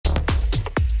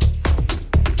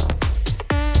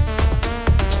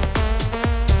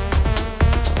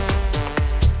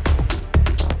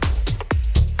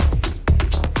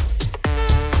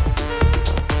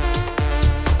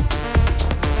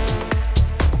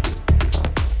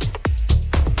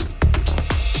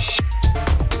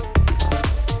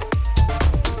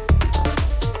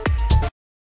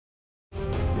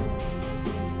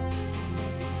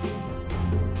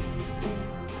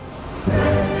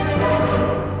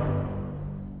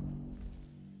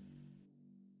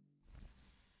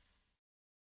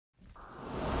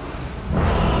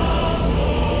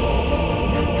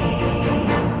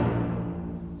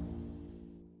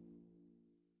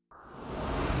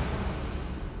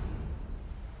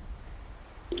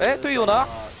哎，队友呢？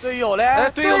队友嘞？哎，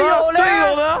队友呢？队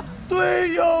友呢？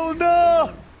队友呢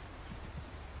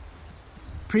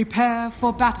Prepare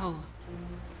for battle.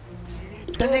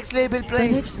 The next label play.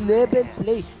 The next label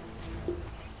play.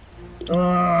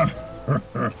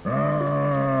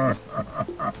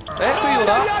 哎，队友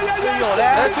呢？队友嘞？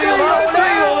哎，队友呢？队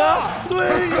友呢？队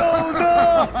友呢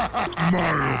My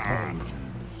apologies.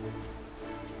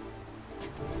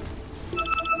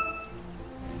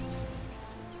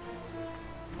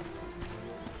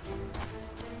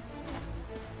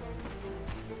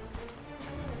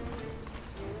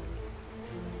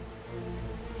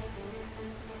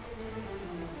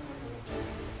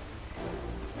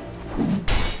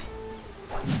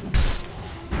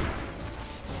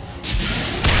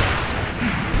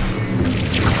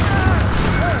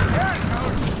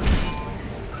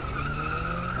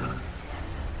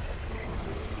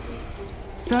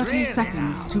 Thirty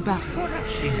seconds to battle. Should have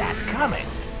seen that coming.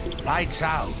 Lights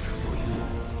out for you.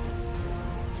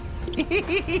 Thank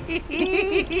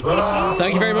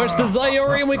you very much, the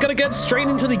Zyori, and we're gonna get straight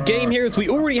into the game here as we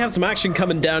already have some action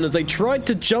coming down as they tried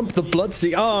to jump the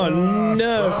Bloodseeker. Oh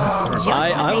no!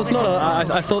 I was not.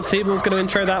 I thought Feeble was gonna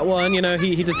intro that one. You know,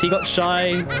 he got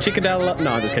shy, chickened out.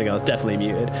 No, I'm just kidding. I was definitely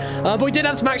muted. But we did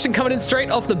have some action coming in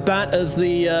straight off the bat as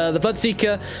the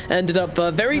Bloodseeker ended up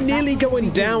very nearly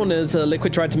going down as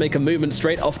Liquid tried to make a movement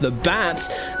straight off the bat.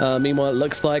 Meanwhile, it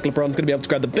looks like LeBron's gonna be able to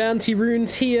grab the bounty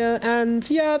runes here, and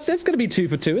yeah, it's going to be 2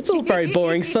 for 2. It's all very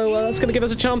boring, so that's going to give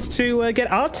us a chance to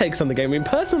get our takes on the game. I mean,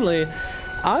 personally,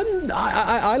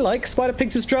 I like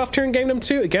SpiderPigs' draft here in Game Number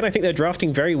 2. Again, I think they're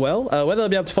drafting very well. Whether they'll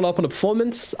be able to follow up on a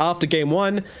performance after Game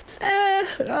 1,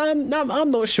 I'm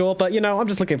not sure, but, you know, I'm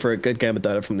just looking for a good game of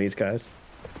Dota from these guys.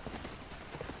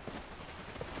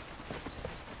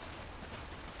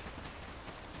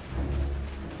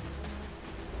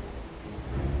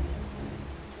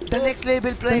 The next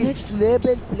label play. The next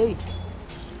label play.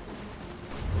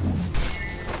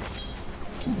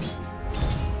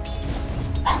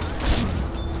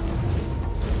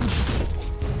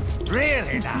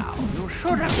 Really now, you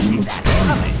should have seen that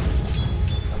coming.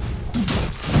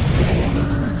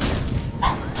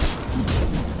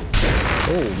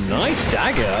 Oh, nice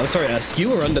dagger. I'm sorry, a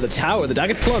skewer under the tower. The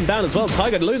dagger's slowing down as well.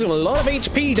 Tiger losing a lot of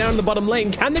HP down the bottom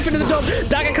lane. Can they finish the top?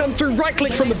 Dagger comes through, right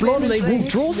click from LeBron, and they will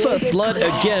draw first blood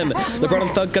again. LeBron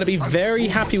and Thug going to be very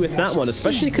happy with that one,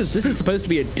 especially because this is supposed to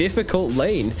be a difficult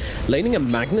lane. Laning a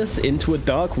Magnus into a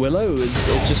Dark Willow is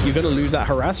just, you're going to lose that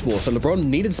harass war. So LeBron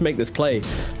needed to make this play,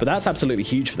 but that's absolutely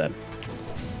huge for them.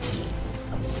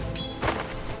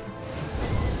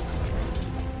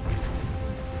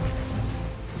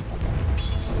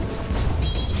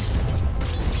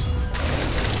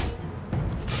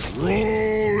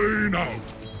 Rolling out.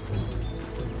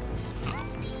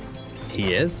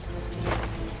 He is.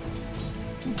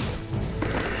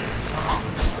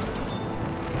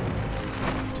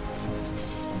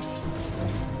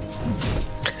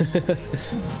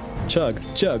 Chug,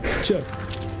 chug, chug.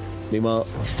 Meanwhile,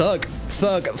 Thug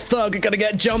gonna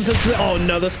get jumped. Oh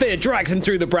no, the spear drags him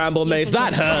through the bramble maze.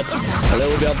 That hurts. And they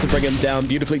will be able to bring him down.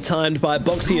 Beautifully timed by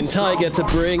Boxy and Tiger to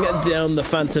bring down the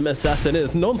Phantom Assassin. It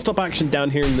is non-stop action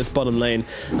down here in this bottom lane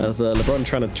as LeBron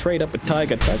trying to trade up with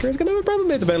Tiger. Tiger is going to have a bramble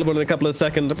maze available in a couple of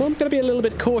seconds. LeBron's going to be a little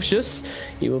bit cautious.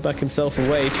 He will back himself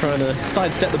away, trying to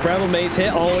sidestep the bramble maze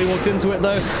here. Oh, he walks into it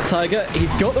though. Tiger,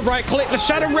 he's got the right click. The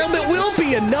Shadow Realm, it will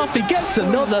be enough. He gets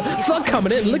another. Thug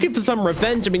coming in, looking for some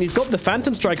revenge. I mean, he's got the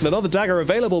Phantom Strike and another dagger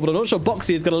available, but I'm not sure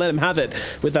Boxy is going to let him have it.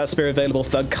 With that spear available,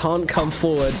 Thug can't come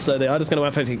forward, so they are just going to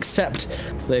have to accept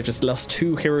they've just lost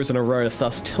 2 heroes in a row,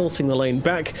 thus tilting the lane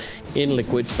back in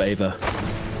Liquid's favor.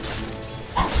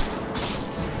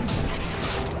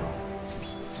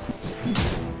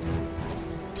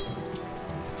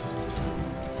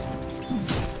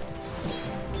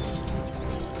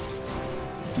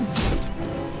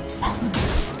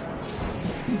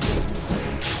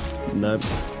 Nope.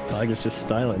 Tiger's just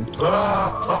styling.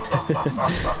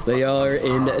 They are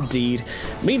indeed.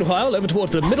 Meanwhile, over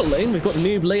towards the middle lane, we've got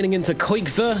Noob laning into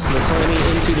Koikva, the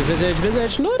Tiny into the Visage.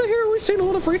 Visage, not a hero we've seen a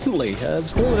lot of recently.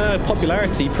 It's fallen out of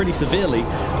popularity pretty severely.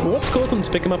 What's caused them to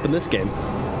pick him up in this game?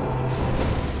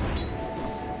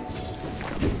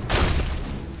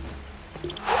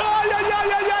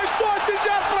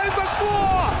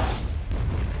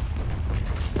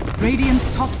 Radiant's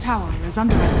top tower is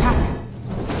under attack.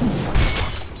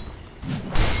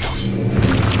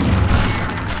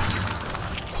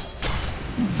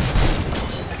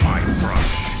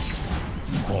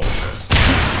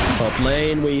 Top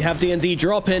lane, we have DNZ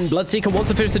drop in. Bloodseeker wants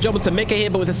to finish the job with some Mickey here,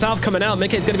 but with the South coming out,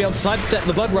 Mickey is going to be able to sidestep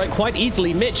the Blood right quite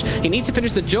easily. Mitch, he needs to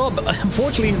finish the job.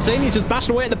 Unfortunately, Insane is just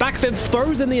bashing away at the back of him,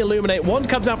 throws in the Illuminate. One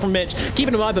comes out from Mitch.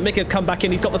 Keeping in mind, but Mickey's come back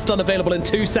in. He's got the stun available in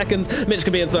 2 seconds. Mitch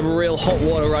could be in some real hot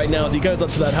water right now as he goes up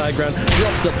to that high ground,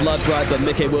 drops the Blood right, but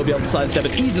Mickey will be able to sidestep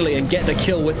it easily and get the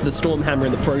kill with the Storm Hammer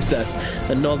in the process.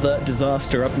 Another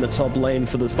disaster up in the top lane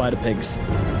for the SpiderPigs.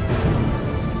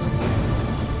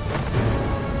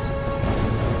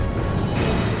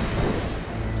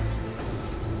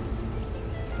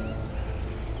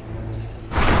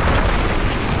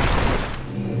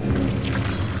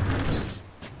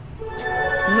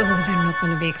 They're not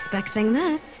going to be expecting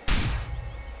this.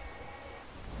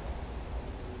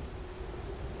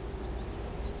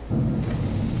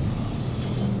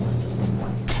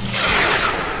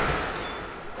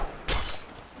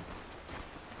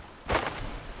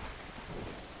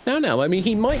 No, I mean,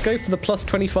 he might go for the plus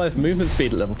 25 movement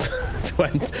speed at level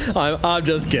 20. I'm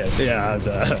just kidding. Yeah,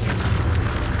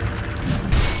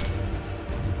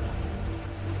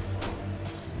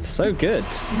 so good.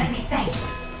 Many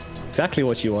thanks. Exactly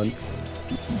what you want.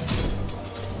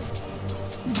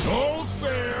 No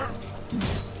fair.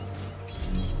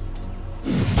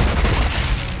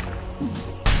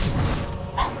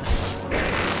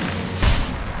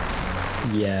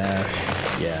 Yeah.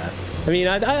 I mean,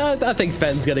 I think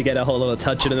Sven's going to get a whole lot of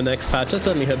touch in the next patch. I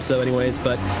certainly hope so anyways,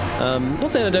 but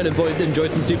not saying I don't enjoy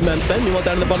some Superman Sven. Meanwhile,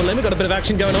 down in the bottom lane, we've got a bit of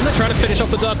action going on. They're trying to finish off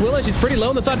the Dark Willow. She's pretty low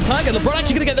on the side of Tiger. LeBron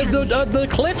actually going to get the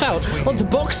cliff out onto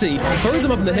Boxy. Throws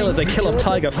him up in the hill as they kill off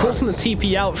Tiger, forcing the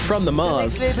TP out from the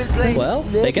Mars. Well,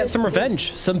 they get some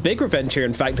revenge. Some big revenge here,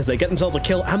 in fact, as they get themselves a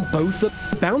kill and both the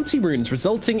bounty runes,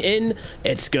 resulting in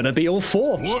it's going to be all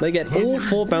 4. They get all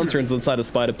 4 bounty runes on the side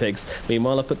of SpiderPigs.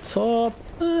 Meanwhile, up at top,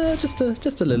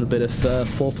 just a little bit of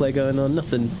foreplay going on.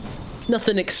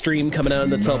 Nothing extreme coming out in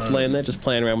the top lane. They're just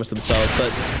playing around with themselves.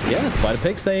 But yeah,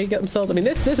 SpiderPigs, they get themselves. I mean,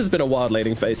 this has been a wild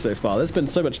laning phase so far. There's been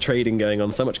so much trading going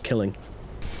on, so much killing.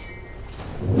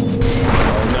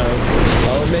 Oh no.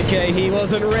 Oh, Mickey, he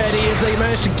wasn't ready as they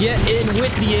managed to get in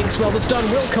with the Inks. Well, the stun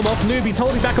will come off. Noobie's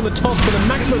holding back on the top for the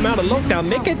maximum amount of lockdown.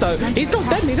 Mickey, though, he's not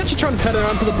dead. He's actually trying to turn it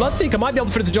around for the Bloodseeker. Might be able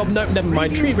to finish the job. No, never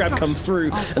mind. Tree Grab comes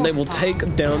through, and they will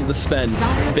take down the Sven.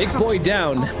 Big boy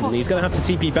down. And he's going to have to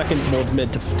TP back in towards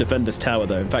mid to defend this tower,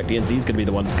 though. In fact, DNZ is going to be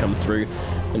the one to come through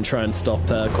and try and stop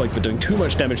Koik for doing too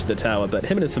much damage to the tower. But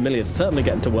him and his familiars are certainly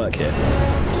getting to work here.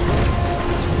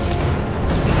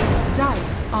 Dire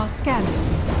are scanning.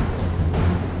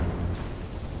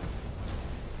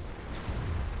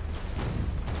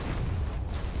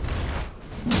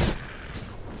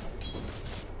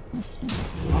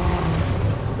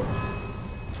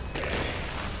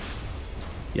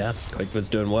 Yeah, Koik was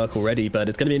doing work already, but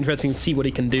it's going to be interesting to see what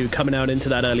he can do coming out into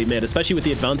that early mid, especially with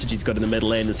the advantage he's got in the middle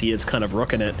lane as he is kind of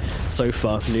rocking it so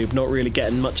far. Noob not really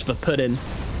getting much of a put in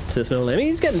to this middle lane. I mean,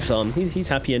 he's getting fun. He's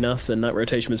happy enough, and that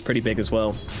rotation was pretty big as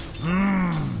well.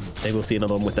 Maybe we'll see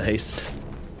another one with the haste.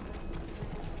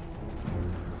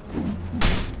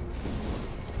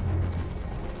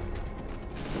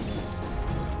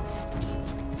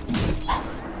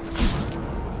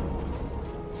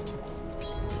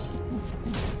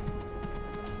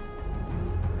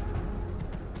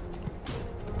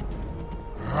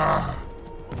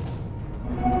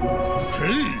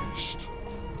 Haste.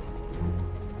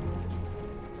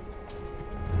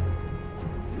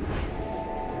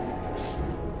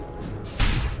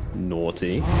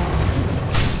 Naughty.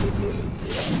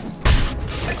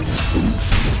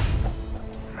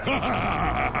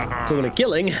 Talking of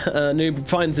killing, Noob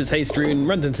finds his haste rune,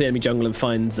 runs into the enemy jungle and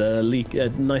finds a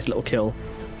nice little kill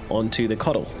onto the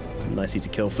Coddle. Nice easy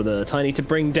kill for the Tiny to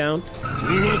bring down.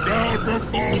 Look out for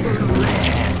falling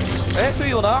rocks. 哎，队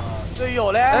友呢？队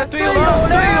友嘞？哎，队友呢？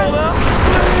队友呢？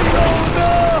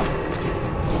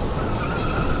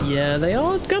 Yeah, they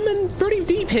are coming pretty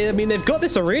deep here. I mean, they've got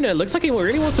this arena. It looks like he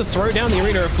really wants to throw down the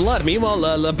arena of blood. Meanwhile,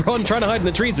 LeBron trying to hide in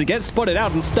the trees, but gets spotted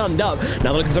out and stunned up.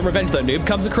 Now they're looking for some revenge, though. Noob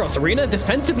comes across. Arena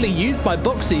defensively used by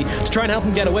Boxy to try and help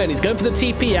him get away, and he's going for the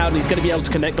TP out, and he's going to be able to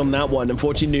connect on that one.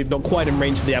 Unfortunately, Noob not quite in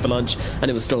range of the avalanche,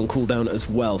 and it was still on cooldown as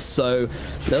well. So,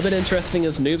 a little bit interesting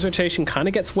as Noob's rotation kind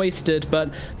of gets wasted, but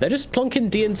they're just plonking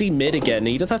DNZ mid again.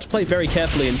 He does have to play very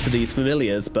carefully into these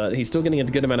familiars, but he's still getting a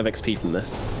good amount of XP from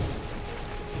this.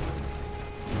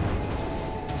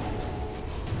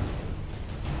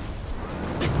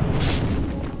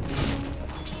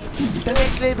 The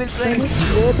next label play.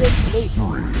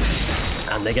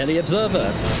 And they get the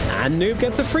Observer. And Noob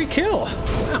gets a free kill.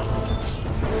 Wow.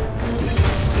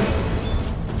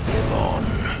 Live on.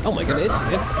 Oh my goodness,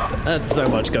 there's so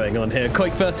much going on here.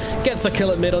 Koikva gets a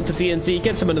kill at mid onto DNZ,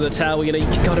 gets him under the tower. You know,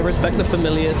 you gotta respect the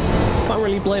familiars. Can't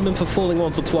really blame him for falling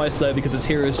once or twice though, because his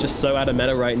hero is just so out of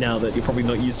meta right now that you're probably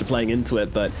not used to playing into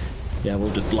it. But yeah, we'll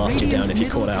just blast you down if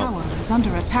you're caught out. Tower is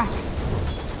under attack.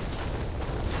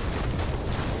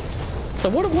 So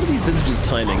what are these Visagers'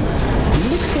 timings?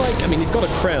 Looks like, I mean, he's got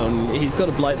a crown, he's got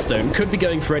a Blightstone, could be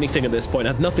going for anything at this point,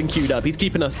 has nothing queued up, he's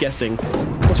keeping us guessing.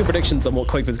 What's your predictions on what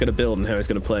Koikva's going to build and how he's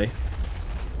going to play?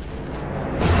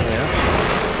 Yeah.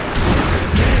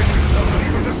 Doesn't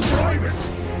even describe it.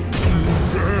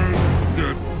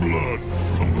 Get blood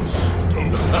from the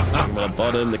stone. On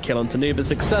bottom, the kill on Tanub is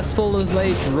successful as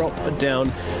they drop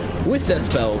down with their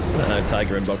spells.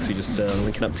 Tiger and Boxy just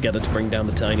linking up together to bring down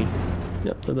the Tiny.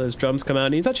 Yep, so those drums come out,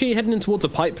 and he's actually heading in towards a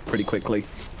pipe pretty quickly.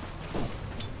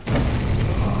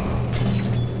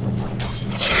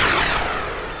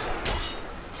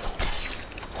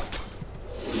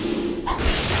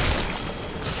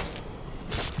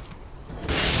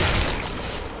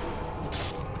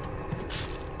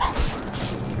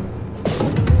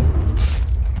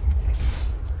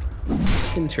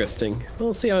 Interesting.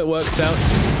 We'll see how it works out.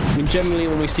 I mean, generally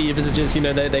when we see your Visagers, you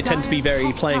know, they tend to be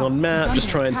very playing on map, just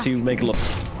trying to make a lot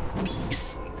of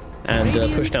peace and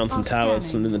push down some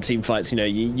towers, and in the team fights, you know,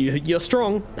 you're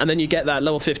strong, and then you get that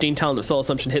level 15 talent of Soul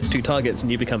Assumption hits 2 targets, and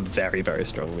you become very, very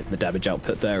strong. The damage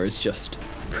output there is just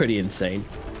pretty insane.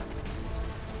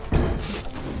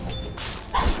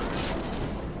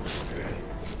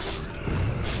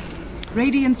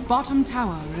 Radiant's bottom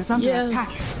tower is under attack.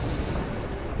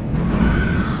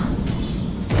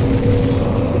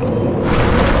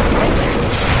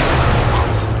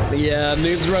 Yeah,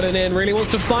 Noob's running in, really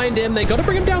wants to find him. They got to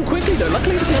bring him down quickly though.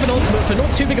 Luckily he doesn't have an ultimate, so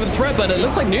not too big of a threat, but it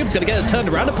looks like Noob's going to get it turned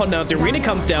around upon now as the arena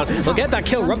comes down. They'll get that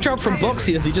kill. Rupture out from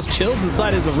Boxy as he just chills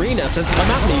inside his arena. Says, come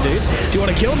at me, dudes. Do you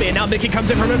want to kill me? And now Mickey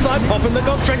comes in from inside, popping the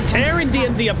Godstrike, tearing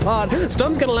DNZ apart.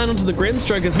 Stun's going to land onto the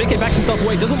Grimstroke as Mickey backs himself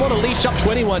away. Doesn't want to leash up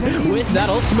 21 with that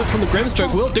ultimate from the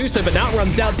Grimstroke. Will do so, but now it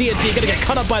runs out. DNZ going to get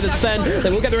cut up by the Sven. They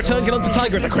will get the return kill onto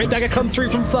Tiger as a Crit Dagger comes through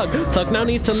from Thug. Thug now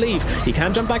needs to leave. He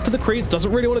can jump back to the creep.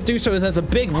 Doesn't really want to do so as there's a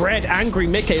big red angry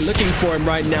Mickey looking for him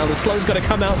right now. The slow's got to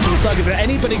come out from Thug. Is there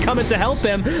anybody coming to help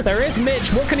him? There is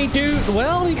Mitch. What can he do?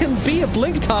 Well, he can be a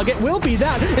blink target. Will be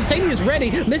that. Insanely is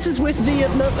ready. Misses with the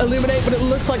illuminate, but it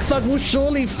looks like Thug will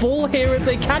surely fall here as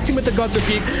they catch him with the God's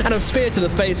Rebuke, and a spear to the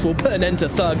face will put an end to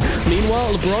Thug.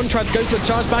 Meanwhile, LeBron tries to go for a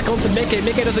charge back onto Mickey.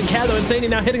 Mickey doesn't care though. Insanely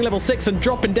now hitting level 6 and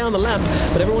dropping down the lamp,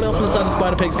 but everyone else on the side of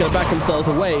SpiderPigs going to back themselves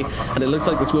away, and it looks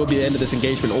like this will be the end of this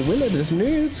engagement. Or will it? This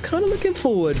Noob's kind of looking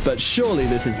forward, but surely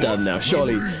this is done now.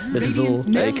 Surely this is all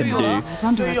they can do.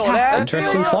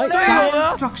 Interesting fight.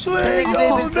 Next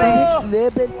level play.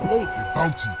 A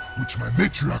bounty which my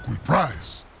matriarch will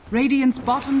prize. Radiant's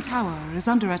bottom tower is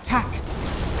under attack.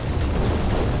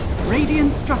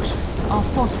 Radiant structures are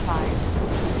fortified.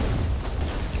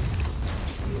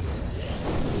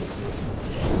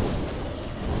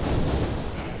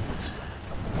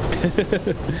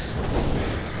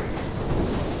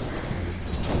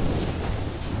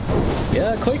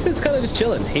 Yeah, Koikva's kind of just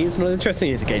chilling. He's not interested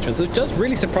in his engagements, which does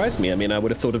really surprise me. I mean, I would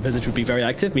have thought a Visage would be very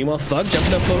active. Meanwhile, Thug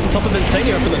jumping up on top of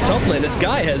Insania up in the top lane. This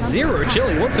guy has zero chill.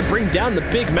 He wants to bring down the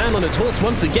big man on his horse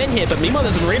once again here, but meanwhile,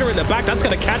 there's an arena in the back. That's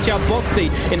going to catch out Boxy.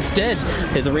 Instead,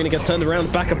 his arena gets turned around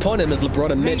back upon him as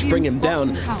LeBron and Mitch bring him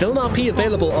down. Still an RP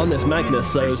available on this Magnus,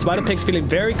 so SpiderPigs feeling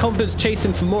very confident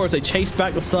chasing for more as they chase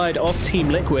back the side of Team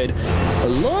Liquid. A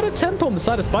lot of tempo on the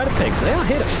side of SpiderPigs. They are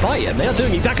here to fight, and they are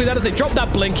doing exactly that as they drop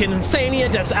that blink in.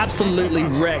 Insania just absolutely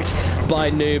wrecked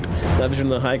by Noob. Leveraging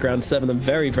the high ground, 7 them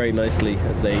very, very nicely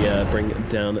as they bring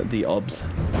down the obs.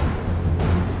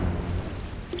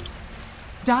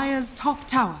 Dire's top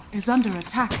tower is under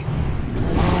attack.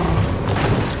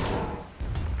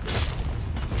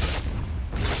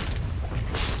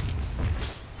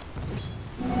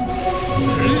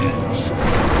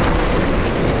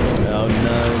 Oh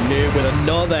no, Noob with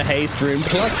another haste rune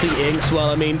plus the inks. Well,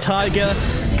 I mean, Tiger,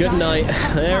 good night.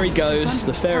 There he goes.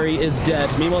 The fairy is dead.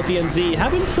 Meanwhile, DNZ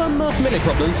having some familiar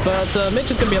problems, but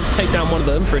Mitch is going to be able to take down one of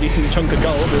them for a decent chunk of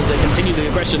gold as they continue the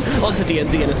aggression onto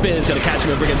DNZ, and a spear is going to catch him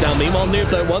and bring him down. Meanwhile, Noob,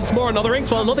 though, once more, another inks.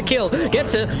 Well, another kill.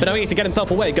 Gets it, but now he needs to get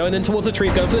himself away. Going in towards the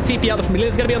trees, going for the TP out. The Familiar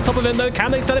is going to be on top of him, though.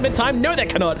 Can they stun him in time? No, they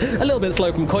cannot. A little bit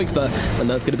slow from Koikva, and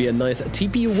that's going to be a nice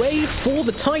TP away for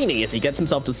the Tiny as he gets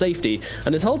himself to safety.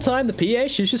 And this whole time, the PA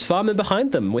is just farming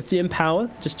behind them with the Empower,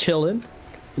 just chilling,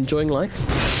 enjoying life.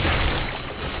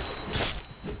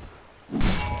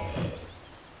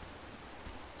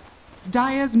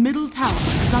 Dire's middle tower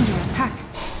is under attack.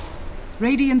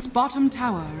 Radiant's bottom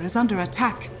tower is under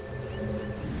attack.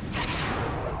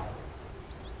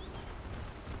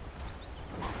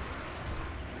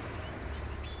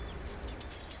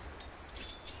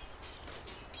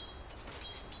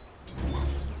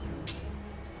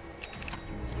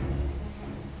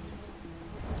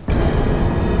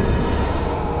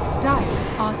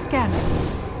 are scanning.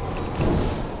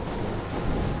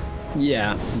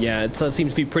 Yeah, it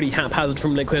seems to be pretty haphazard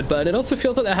from Liquid, but it also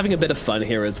feels like they're having a bit of fun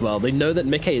here as well. They know that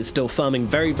Mickey is still farming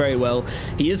very, very well.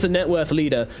 He is the net worth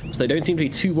leader, so they don't seem to be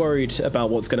too worried about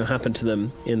what's going to happen to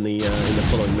them in the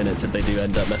following minutes if they do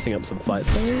end up messing up some fights.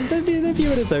 So they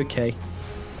view it as okay.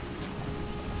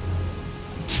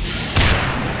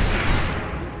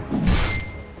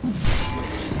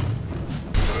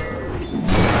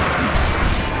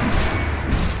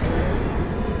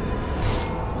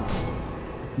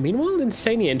 Meanwhile,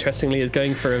 Insania, interestingly, is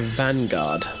going for a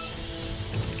Vanguard.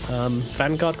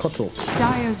 Vanguard Kotl.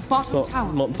 Dire's bottom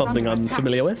tower Not is something under I'm attack.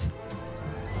 familiar with.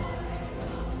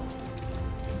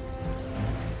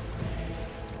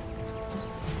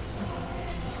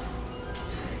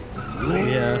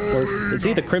 Yeah, well, it's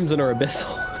either Crimson or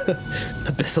Abyssal.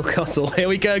 Abyssal Kotl. Here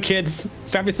we go, kids.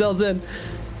 Strap yourselves in.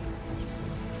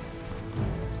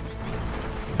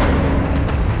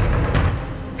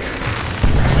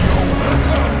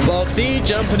 Bo3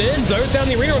 jumping in, throws down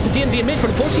the arena onto DMZ and mid, but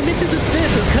unfortunately misses his spear,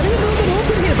 so it's coming a little bit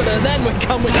awkward here, but then we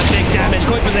come with the big damage.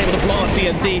 Coit was able to blow off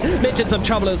DMZ. Mitch in some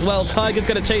trouble as well. Tiger's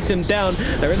going to chase him down.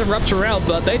 There is a rupture out,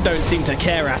 but they don't seem to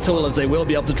care at all, as they will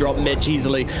be able to drop Mitch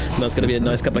easily. And that's going to be a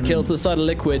nice couple of kills to the side of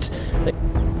Liquid.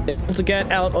 Able to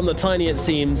get out on the Tiny, it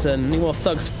seems, and meanwhile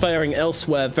Thug's firing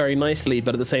elsewhere very nicely,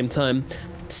 but at the same time,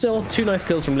 still 2 nice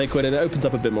kills from Liquid, and it opens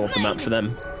up a bit more of the map for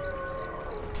them.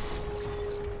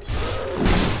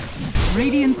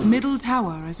 Radiant's middle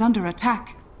tower is under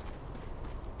attack.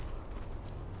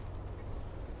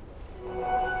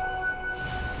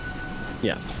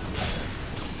 Yeah.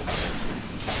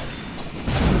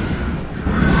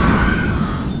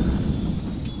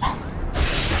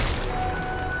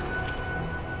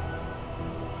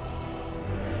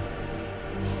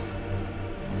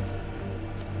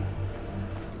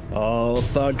 Oh,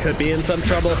 Thug could be in some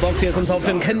trouble. Bo3 has himself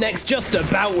in, connects just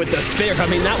about with the spear. I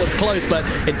mean, that was close, but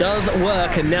it does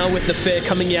work. And now with the fear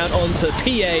coming out onto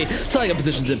PA, Tiger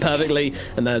positions it perfectly,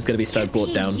 and that is going to be Thug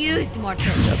brought down. Used more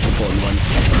tricks. That's an important one.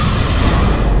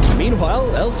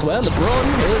 Meanwhile, elsewhere, LeBron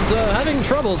is having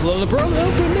troubles. LeBron,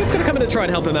 Nick's going to come in and try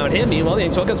and help him out here. Meanwhile, the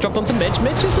Ace gets dropped onto Mitch.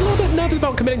 Mitch is a little bit nervous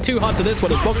about committing too hard to this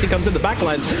one as Bo3 comes in the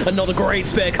backlines. Another great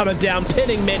spear coming down,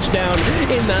 pinning Mitch down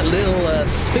in that little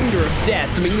finger of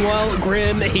death. Meanwhile,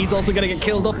 Grim, he's also going to get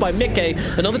killed off by Mickey.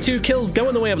 Another 2 kills go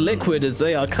in the way of Liquid as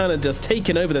they are kind of just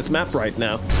taking over this map right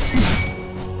now.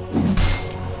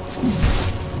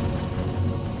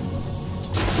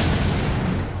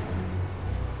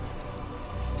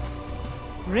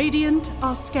 Radiant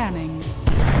are scanning.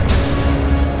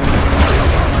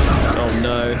 Oh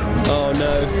no, oh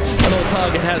no. Another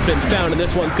target has been found, and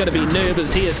this one's going to be Noob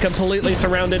as he is completely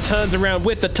surrounded, turns around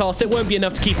with the toss. It won't be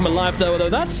enough to keep him alive though, although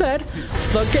that said,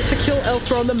 Thug gets a kill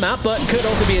elsewhere on the map, but could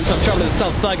also be in some trouble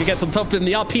himself. Thug gets on top of him.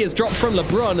 The RP is dropped from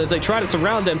LeBron as they try to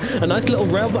surround him. A nice little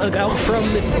rail out from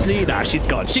the nah, she's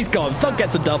gone. Thug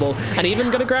gets a double, and even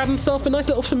going to grab himself a nice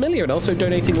little familiar, and also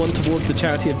donating one towards the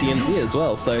charity of DNZ as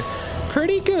well, so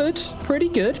pretty good, pretty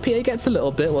good. PA gets a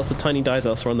little bit whilst the Tiny dies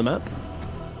elsewhere on the map.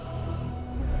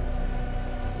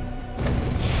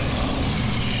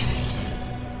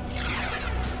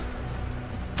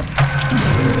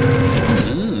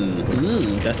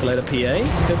 Desolator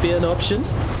PA could be an option.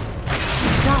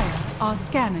 Dire are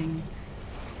scanning.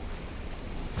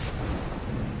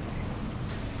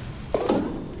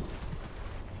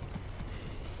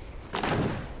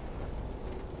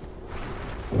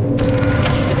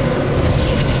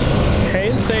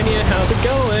 Insania, how's it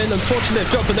going? Unfortunately,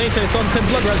 they've dropped the Natos on Tim.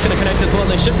 Blood Rat's going to connect as well.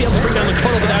 They should be able to bring down the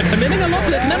Coddle without committing a lot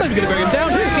of this. Never going to bring him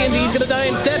down. DMZ's going to die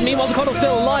instead. Meanwhile, the Coddle's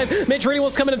still alive. Mitch really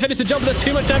wants to come in and finish the job, but there's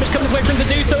too much damage coming his way for him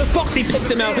to do so. As Bo3 picks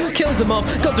him out, kills him off.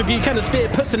 God's Rebuke and the spear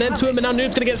puts an end to him, and now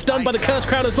Noob's going to get stunned by the Curse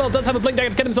Crown as well. Does have a blink dagger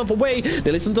to get himself away.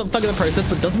 Nearly sends up Thug in the process,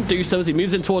 but doesn't do so as he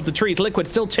moves in towards the trees. Liquid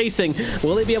still chasing.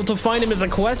 Will they be able to find him is a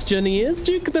question. He is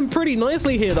duking them pretty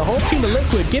nicely here. The whole team of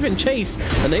Liquid giving chase,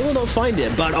 and they will not find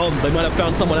him. But they might have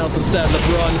found someone else instead.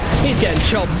 LeBron, he's getting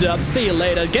chopped up. See you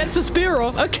later. Gets the spear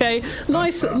off. Okay,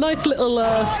 nice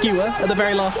little skewer at the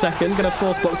very last second. Gonna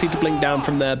force Bo3 to blink down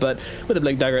from there, but with a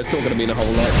blink dagger, it's not gonna mean a whole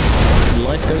lot.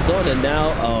 Life goes on, and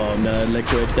now, oh no,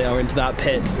 Liquid, they are into that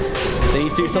pit. They need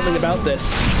to do something about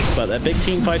this, but their big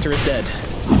team fighter is dead.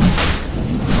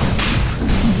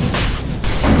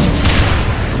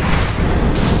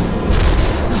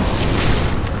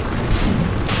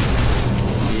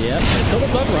 Yep, Got the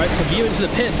blood right to view into the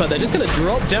pit, but they're just going to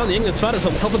drop down the England Spiders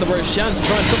on top of the Roshan to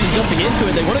try and stop them jumping into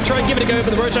it. They want to try and give it a go,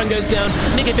 but the Roshan goes down.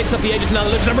 Mickey picks up the Aegis now.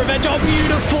 Looks for revenge. Oh,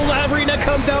 beautiful arena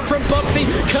comes out from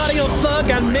Bo3, cutting off Thug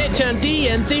and Mitch, and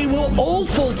DNZ will all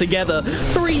fall together.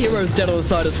 3 heroes dead on the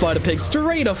side of SpiderPigs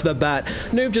straight off the bat.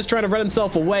 Noob just trying to run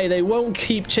himself away. They won't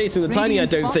keep chasing the Tiny, I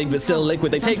don't think, but still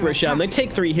Liquid. They take Roshan. They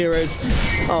take 3 heroes.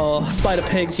 Oh,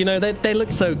 SpiderPigs, you know, they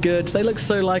look so good. They look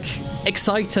so, like,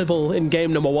 excitable in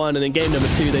game number 1, and in game number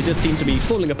 2, they just seem to be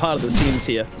falling apart at the seams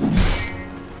here.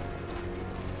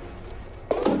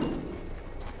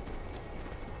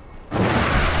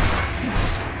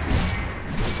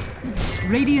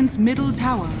 Radiant's middle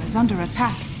tower is under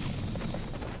attack.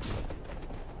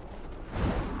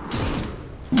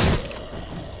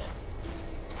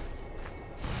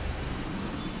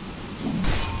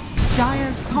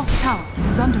 Dire's top tower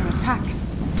is under attack.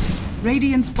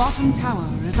 Radiant's bottom tower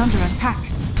is under attack.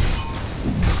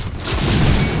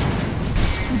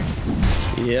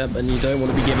 Yep, and you don't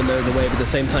want to be giving those away, but at the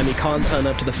same time you can't turn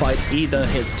up to the fights either.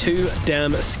 It's too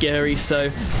damn scary,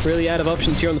 so really out of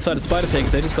options here on the side of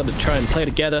SpiderPigs. They just got to try and play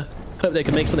together, hope they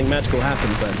can make something magical happen,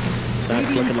 but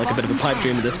that's looking like a bit of a pipe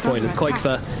dream at this point. It's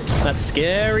Koikva. That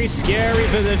scary, scary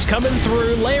visage coming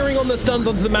through, layering on the stuns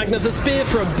onto the Magnus. A spear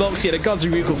from Box, yet a God's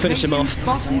Rebuke will finish him off.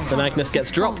 The Magnus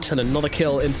gets dropped, and another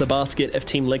kill into the basket of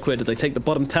Team Liquid as they take the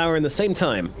bottom tower in the same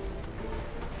time.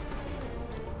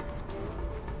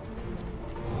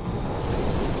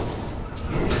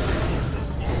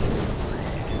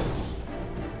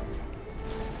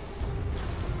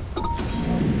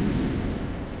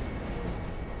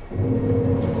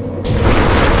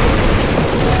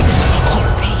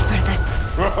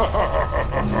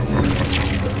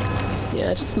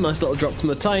 Yeah, just a nice little drop from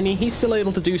the Tiny. He's still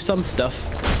able to do some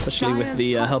stuff, especially with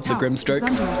the help of the Grimstroke.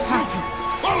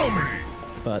 Follow me!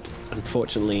 But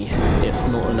unfortunately, it's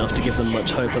not enough to give them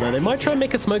much hope. Although they might try and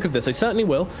make a smoke of this. They certainly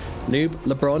will. Noob,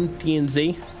 LeBron,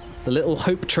 DNZ, the little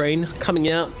hope train coming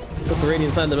out of the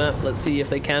radiant side of the map. Let's see if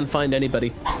they can find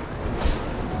anybody.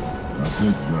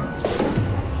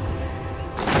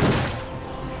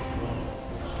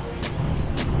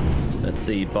 Let's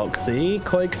see, Boxy,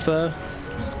 Koikva.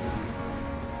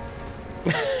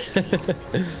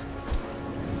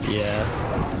 Yeah.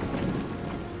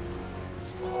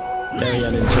 Very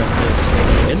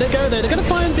uninterested. In they go there. They're going to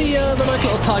find the nice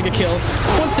little tiger kill.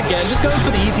 Once again, just going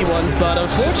for the easy ones, but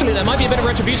unfortunately there might be a bit of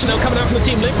retribution now coming out from the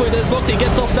Team Liquid as Bo3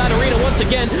 gets off that arena once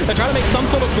again. They're trying to make some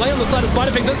sort of play on the side of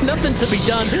SpiderPigs. There's nothing to be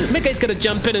done. Midgate's going to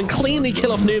jump in and cleanly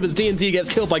kill off Noob as DNZ gets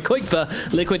killed by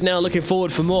Koikva. Liquid now looking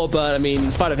forward for more, but I mean,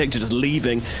 SpiderPigs are just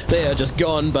leaving. They are just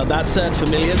gone, but that said,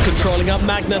 Familiar's controlling up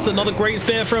Magnus. Another great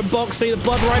spear from Boxy. The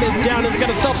blood right is down. It's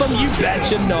going to stop him. You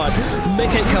betcha not.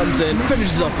 Midgate comes in,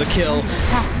 finishes off the kill.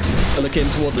 Looking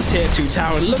towards the tier 2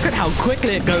 tower, and look at how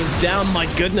quickly it goes down. My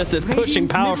goodness, there's pushing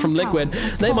power from Liquid.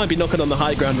 They might be knocking on the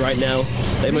high ground right now.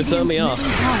 They most certainly are.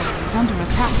 Radiant's middle tower is under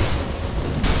attack.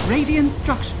 Radiant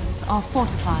structures are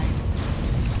fortified.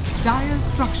 Dire's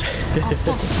structures are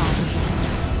fortified.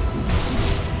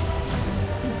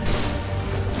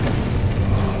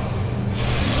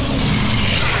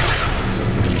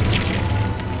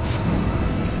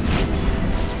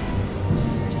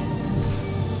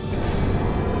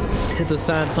 It's a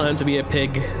sad time to be a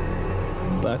pig,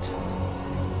 but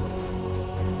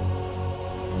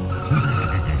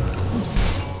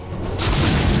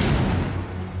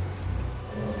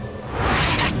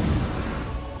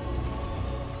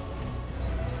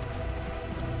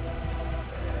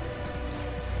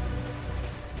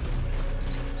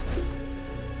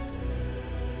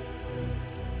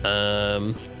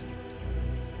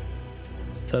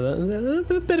so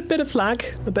a bit of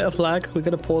flag. We're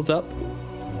gonna pause up.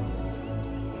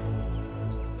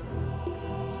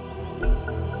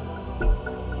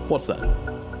 What's that?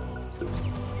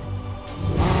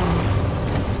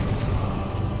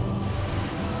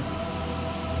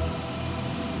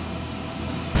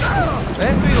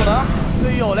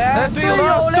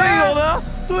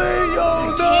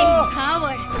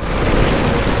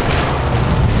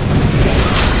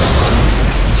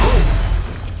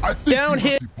 Down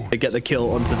here, they get the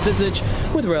kill onto the Visage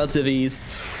with relative ease,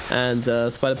 and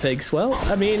SpiderPigs, well,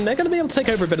 I mean, they're going to be able to take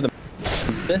over a bit of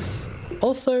this.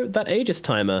 Also, that Aegis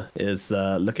timer is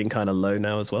looking kind of low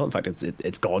now as well. In fact,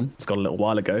 it's gone. It's gone a little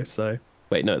while ago. So,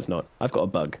 wait, no, it's not. I've got a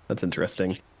bug. That's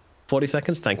interesting. 40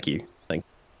 seconds. Thank you. Thank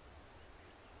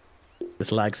you.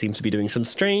 This lag seems to be doing some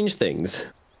strange things.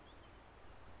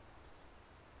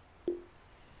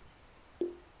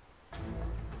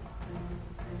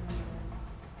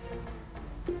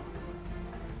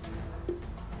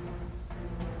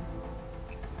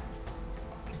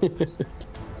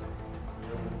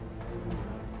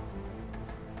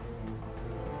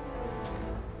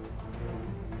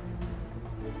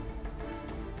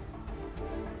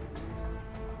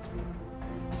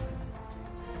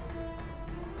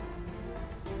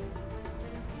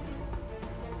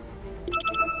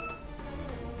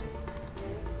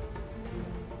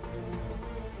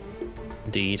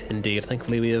 Indeed, indeed.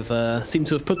 Thankfully, we have seemed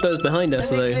to have put those behind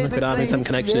us, although look at having some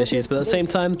connection issues. But at the same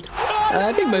time,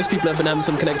 I think most people have been having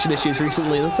some connection issues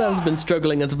recently. The server's been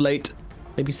struggling as of late.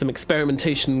 Maybe some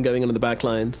experimentation going on in the back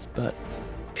lines, but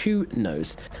who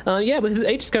knows? Yeah, with his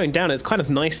Aegis going down, it's kind of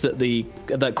nice that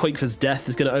that Quake's death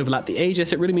is going to overlap the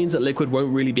Aegis. It really means that Liquid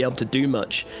won't really be able to do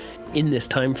much in this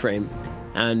time frame.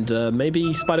 And maybe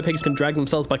SpiderPigs can drag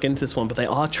themselves back into this one, but they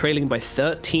are trailing by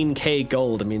 13k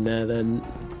gold. I mean, then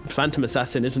Phantom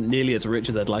Assassin isn't nearly as rich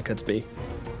as I'd like her to be.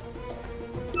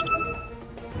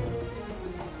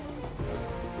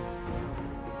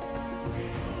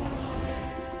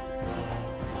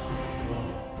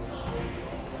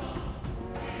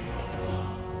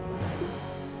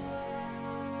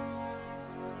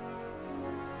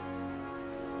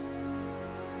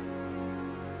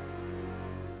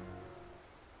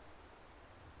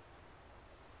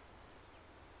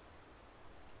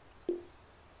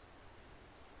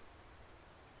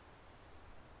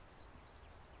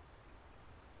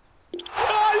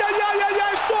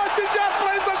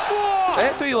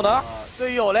 Eh, 队友呢？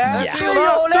队友嘞？ Yeah. 队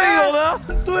友呢？队友呢？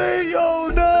队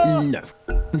友呢？ No.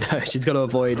 No, she's got to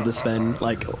avoid the Sven,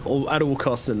 like, at all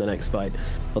costs in the next fight.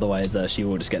 Otherwise, she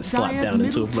will just get slapped Dire's down into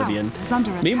middle tower oblivion. is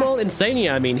under attack. Meanwhile,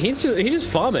 Insania, I mean, he's just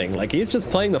farming. Like, he's just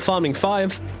playing the farming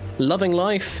 5, loving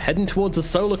life, heading towards the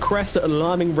solar crest at an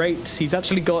alarming rate. He's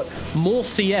actually got more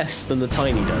CS than the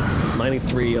Tiny does.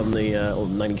 93 on the, or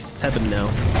 97 now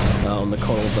on the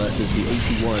Coral versus the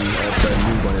 81 of the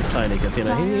new one is Tiny, because, you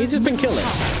know, he's just been killing.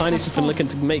 Tiny's just been looking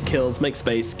to make kills, make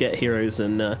space, get heroes,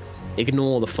 and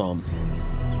ignore the farm.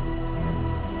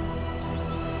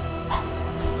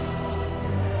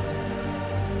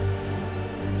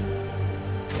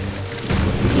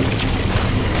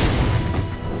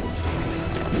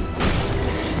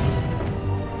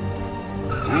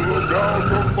 Look out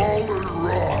for fallen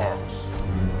rocks.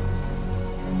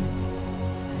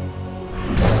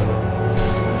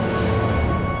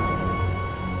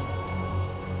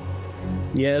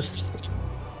 Yes.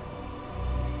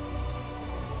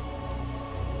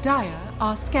 Dire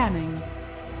are scanning.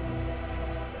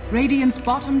 Radiant's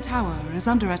bottom tower is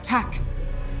under attack.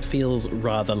 Feels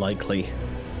rather likely.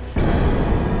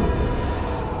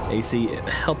 AC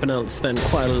helping out Sven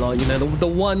quite a lot. You know, the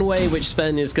one way which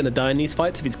Sven is going to die in these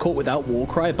fights, if he's caught without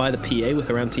Warcry by the PA with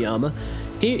her anti-armor,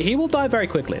 he will die very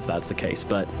quickly if that's the case,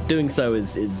 but doing so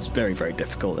is very, very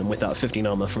difficult. And without 15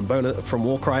 armor from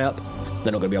Warcry up,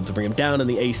 they're not going to be able to bring him down, and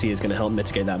the AC is going to help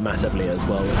mitigate that massively as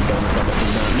well with the bonus armor from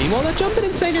that. Meanwhile, they're jumping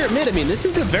insane here at mid. I mean, this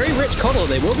is a very rich coddle.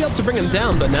 They will be able to bring him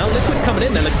down, but now Liquid's coming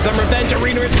in. They're looking for some revenge.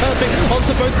 Arena is perfect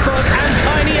onto both Thug and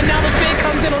Tiny, and now the Fear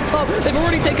comes in on top. They've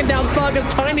already taken down Thug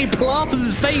as Tiny blasts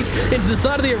his face into the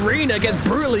side of the arena, gets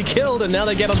brutally killed, and now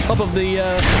they get on top of the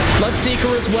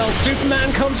Bloodseeker as well.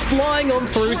 Superman comes flying on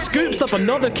through, scoops up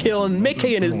another kill, and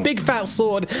Mickey and his big fat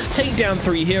sword take down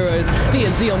 3 heroes.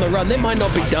 DNZ on the run. They might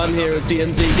not be done here as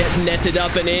DNZ gets netted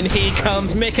up, and in he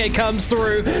comes. Mickey comes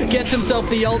through, gets himself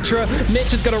the Ultra.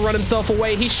 Mitch is going to run himself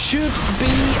away. He should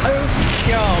be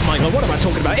okay. Oh my god, what am I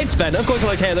talking about? It's Ben. Of course,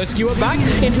 like, hey, those skewer back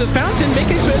into the fountain.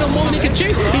 Mickey's been on more than he can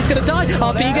chew. He's going to die.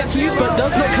 RP gets used, but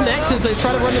does not connect as they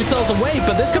try to run themselves away.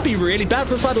 But this could be really bad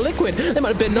for the side of Liquid. They might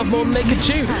have been enough more than they could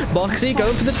chew. Boxy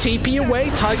going for the TP away.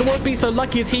 Tiger won't be so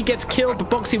lucky as he gets killed, but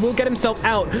Boxy will get himself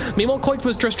out. Meanwhile, Coit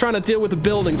was just trying to deal with the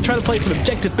buildings, trying to play some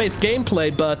objective-based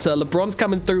gameplay, but LeBron's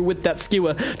coming through with that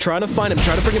skewer, trying to find him,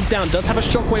 trying to bring him down. Does have a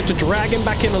shockwave to drag him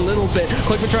back in a little bit.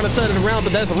 Coit was trying to turn it around,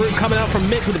 but there's a root coming out from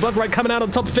Mitch with the Blood Right coming out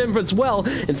on top of him as well.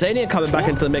 Insania coming back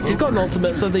into the mix. He's got an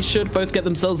ultimate, so they should both get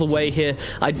themselves away here.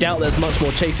 I doubt there's much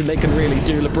more chasing they can really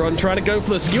do. LeBron trying to go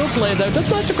for the skewer play, though. Does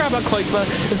manage to grab out Coit, but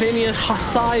Insania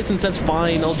sighs and says,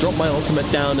 fine, I'll drop my ultimate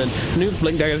down, and Noob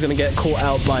Blink Dagger is going to get caught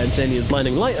out by Insania's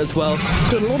Blinding Light as well.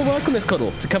 Doing a lot of work on this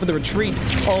cuddle to cover the retreat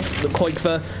of the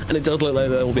Quakefer, and it does look like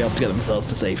they will be able to get themselves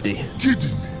to safety. Kidding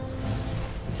me?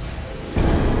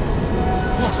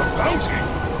 What a bounty!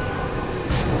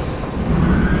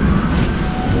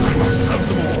 I must have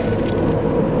them all.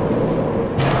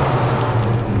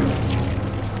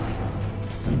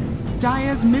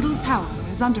 Dire's middle tower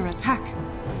is under attack.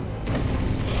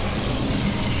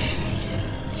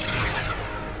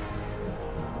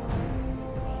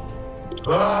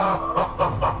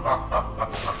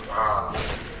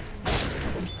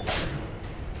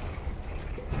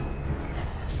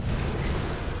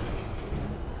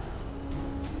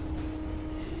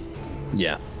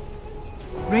 Yeah.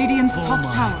 Radiant's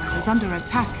top tower is under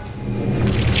attack.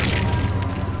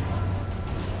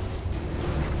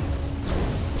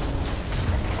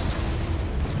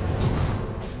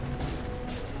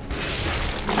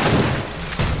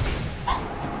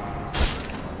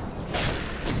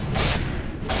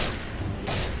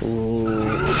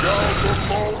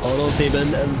 Esports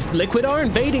team, and Liquid are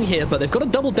invading here, but they've got a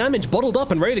double damage bottled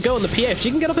up and ready to go on the PA. If she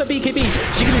can get up at BKB,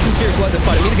 she can do some serious work this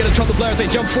fight. Immediately going to drop the blur as they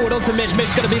jump forward onto Mitch.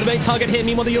 Mitch's going to be the main target here.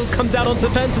 Meanwhile, the Yules comes out onto the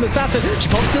fence and assassin. She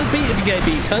pops to the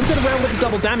BKB, turns it around with the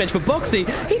double damage, but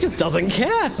Bo3, he just doesn't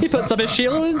care. He puts up his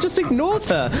shield and just ignores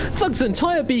her. Thug's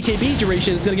entire BKB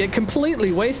duration is going to get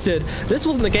completely wasted. This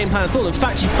wasn't the game plan at all. In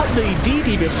fact, she popped the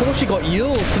DD before she got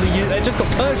Yules to the it just got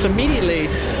purged immediately.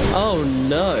 Oh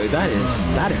no, that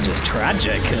is just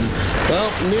tragic. And well,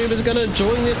 Noob is going to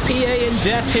join this PA in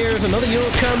death here as another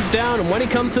Yules comes down, and when he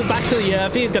comes back to the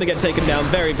earth, he's going to get taken down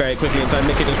very, very quickly. In fact,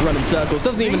 Nikke just run in circles.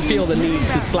 Doesn't even feel the need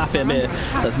to slap him here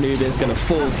as Noob is going to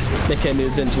fall. Nikke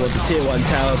moves in towards the tier 1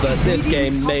 tower, but this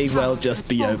game may well just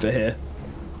be over here.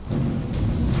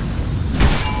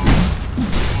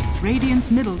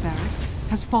 Radiant's middle barracks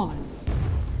has fallen.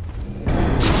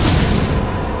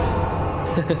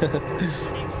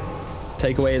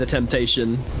 Take away the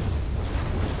temptation.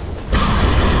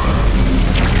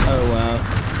 Oh wow.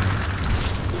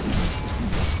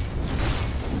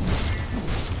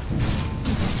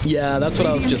 Yeah, that's what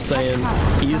I was just saying.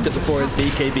 He used it before his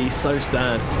BKB. So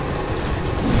sad.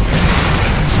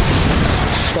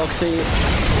 Bo3.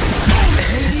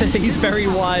 He's very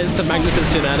wise to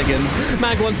Magnus's shenanigans.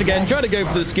 Mag once again trying to go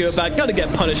for the skewer back, gonna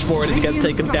get punished for it as he gets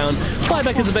taken down.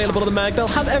 Buyback is available on the Mag. They'll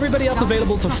have everybody else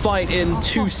available to fight in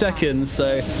 2 seconds,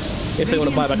 so if they want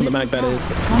to buy back on the Mag, that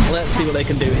is. Let's see what they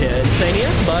can do here.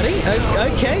 Insania, buddy.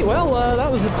 Okay, well,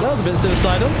 that was a bit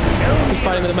suicidal. He's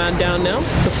fighting with a man down now.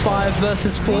 The 5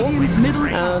 versus 4.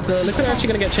 As Liquid are actually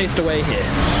going to get chased away here.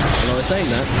 And I was saying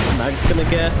that. Mag's going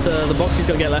to get, the Bo3's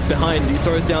going to get left behind. He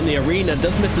throws down the arena,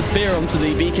 does miss the spear onto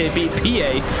the BKB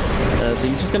PA. So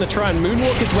he's just going to try and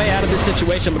moonwalk his way out of this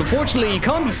situation, but unfortunately he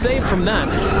can't be saved from that.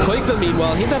 Quaker,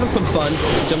 meanwhile, he's having some fun.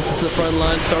 He jumps into the front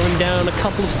line, throwing down a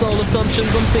couple of soul assumptions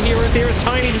onto the heroes here.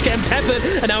 Tiny just getting peppered,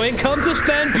 and now in comes a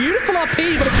Sven. Beautiful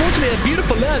RP, but unfortunately a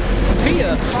beautiful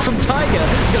fear from Tiger.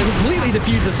 It's going to completely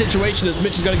defuse the situation as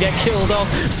Mitch is going to get killed off.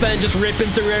 Sven just ripping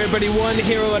through everybody, one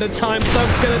hero at a time.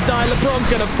 Thug's going to die, LeBron's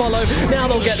going to follow. Now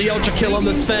they'll get the ultra kill on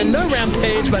the Sven. No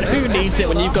rampage, but who needs it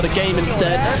when you've got a game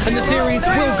instead? And the series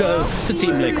will go to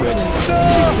Team Liquid.